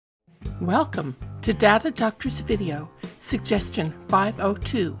Welcome to Data Doctor's video, Suggestion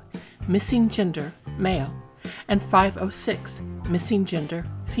 502, Missing Gender, Male, and 506, Missing Gender,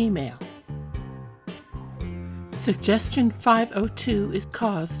 Female. Suggestion 502 is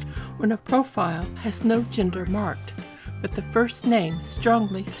caused when a profile has no gender marked, but the first name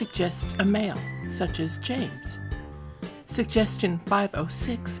strongly suggests a male, such as James. Suggestion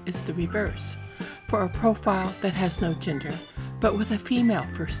 506 is the reverse, for a profile that has no gender, but with a female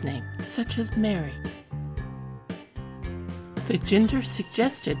first name, such as Mary. The gender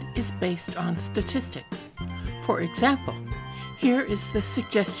suggested is based on statistics. For example, here is the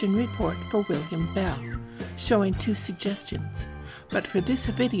suggestion report for William Bell, showing 2 suggestions, but for this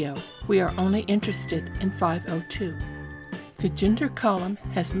video, we are only interested in 502. The gender column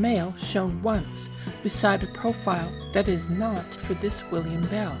has male shown once beside a profile that is not for this William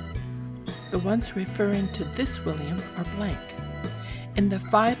Bell. The ones referring to this William are blank. In the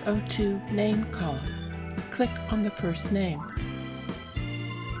 502 name column, click on the first name.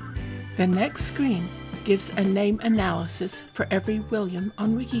 The next screen gives a name analysis for every William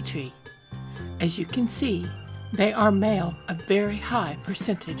on WikiTree. As you can see, they are male a very high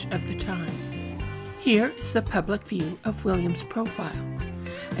percentage of the time. Here is the public view of William's profile.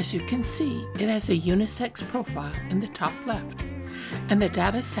 As you can see, it has a unisex profile in the top left, and the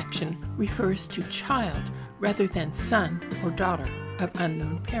data section refers to child rather than son or daughter of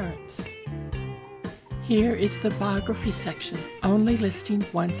unknown parents. Here is the biography section, only listing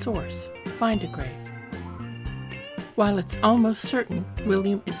one source, Find a Grave. While it's almost certain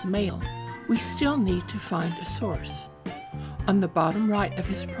William is male, we still need to find a source. On the bottom right of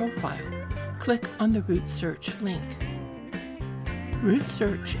his profile, click on the Root Search link. Root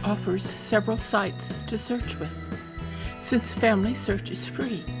Search offers several sites to search with. Since Family Search is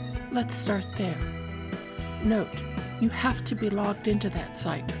free, let's start there. Note, you have to be logged into that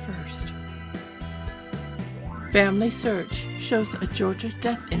site first. Family Search shows a Georgia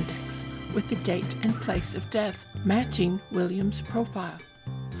death index with the date and place of death matching William's profile.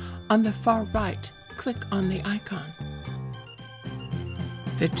 On the far right, click on the icon.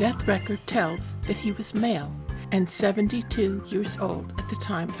 The death record tells that he was male and 72 years old at the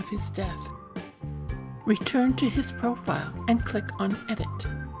time of his death. Return to his profile and click on Edit.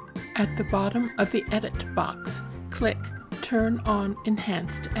 At the bottom of the Edit box, click Turn on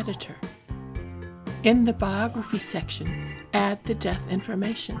Enhanced Editor. In the Biography section, add the death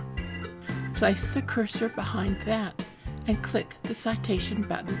information. Place the cursor behind that and click the Citation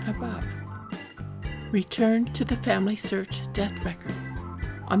button above. Return to the Family Search death record.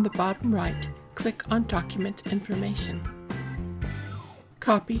 On the bottom right, click on Document Information.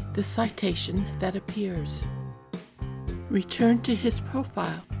 Copy the citation that appears. Return to his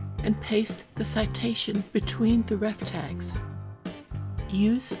profile and paste the citation between the ref tags.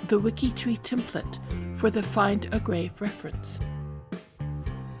 Use the WikiTree template for the Find a Grave reference.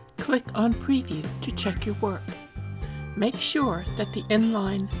 Click on Preview to check your work. Make sure that the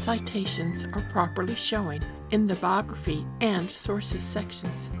inline citations are properly showing in the Biography and Sources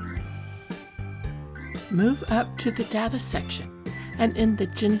sections. Move up to the Data section, and in the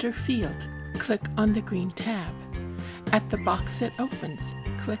Gender field, click on the green tab. At the box that opens,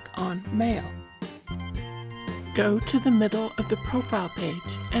 click on Male. Go to the middle of the profile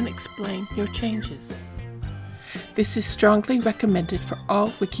page and explain your changes. This is strongly recommended for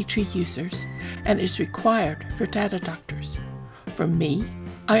all WikiTree users and is required for data doctors. For me,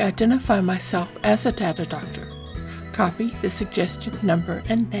 I identify myself as a data doctor. Copy the suggestion number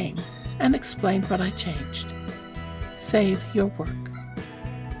and name and explain what I changed. Save your work.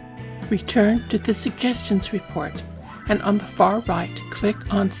 Return to the Suggestions report, and on the far right,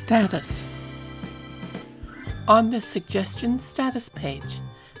 click on Status. On the Suggestion Status page,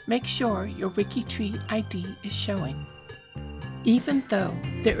 make sure your WikiTree ID is showing. Even though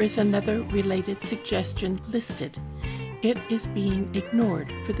there is another related suggestion listed, it is being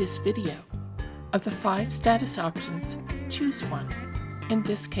ignored for this video. Of the 5 status options, choose one, in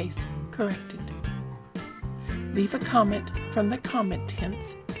this case, corrected. Leave a comment from the comment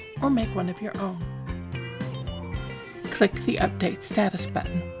hints or make one of your own. Click the Update Status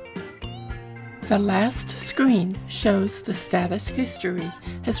button. The last screen shows the status history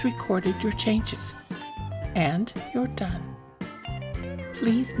has recorded your changes. And you're done.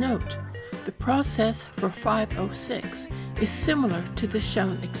 Please note, the process for 506 is similar to the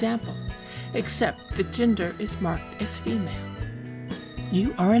shown example, except the gender is marked as female.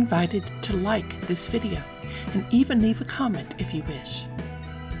 You are invited to like this video and even leave a comment if you wish.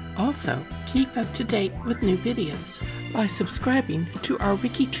 Also, keep up to date with new videos by subscribing to our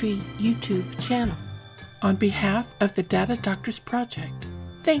WikiTree YouTube channel. On behalf of the Data Doctors Project,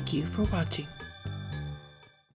 Thank you for watching.